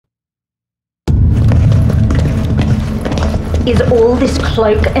Is all this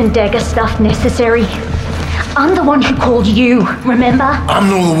cloak and dagger stuff necessary? I'm the one who called you, remember? I'm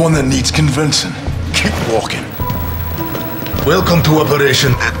not the one that needs convincing. Keep walking. Welcome to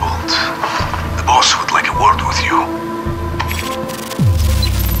Operation Deadbolt. The boss would like a word with you.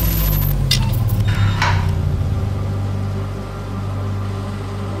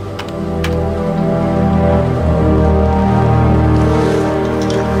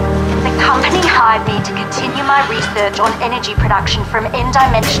 Me to continue my research on energy production from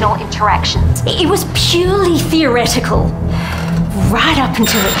n-dimensional interactions. It was purely theoretical, right up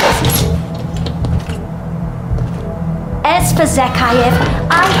until it wasn't. As for Zakhaev,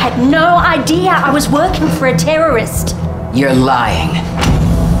 I had no idea I was working for a terrorist. You're lying.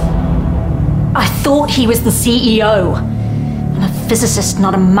 I thought he was the CEO. I'm a physicist,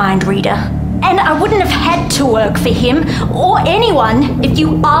 not a mind reader. And I wouldn't have had to work for him, or anyone, if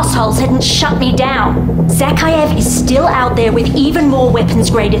you assholes hadn't shut me down. Zakhaev is still out there with even more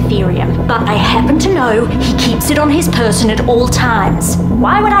weapons-grade Ethereum, but I happen to know he keeps it on his person at all times.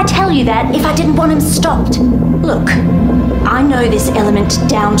 Why would I tell you that if I didn't want him stopped? Look, I know this element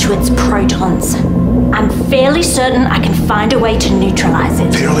down to its protons. I'm fairly certain I can find a way to neutralize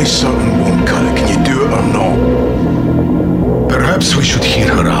it. Fairly certain won't cut it. Can you do it or not? Perhaps we should hear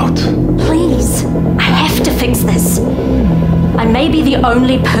her out. Please, I have to fix this. I may be the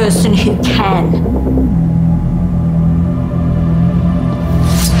only person who can.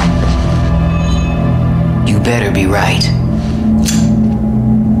 You better be right.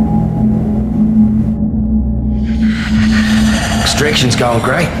 Extraction's going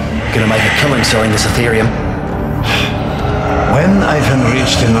great. Gonna make a killing selling this Ethereum. When I've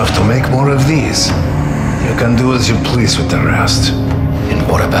enriched enough to make more of these, you can do as you please with the rest. And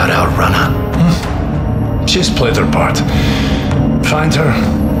what about our runner? She's played her part. Find her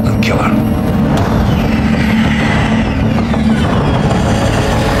and kill her.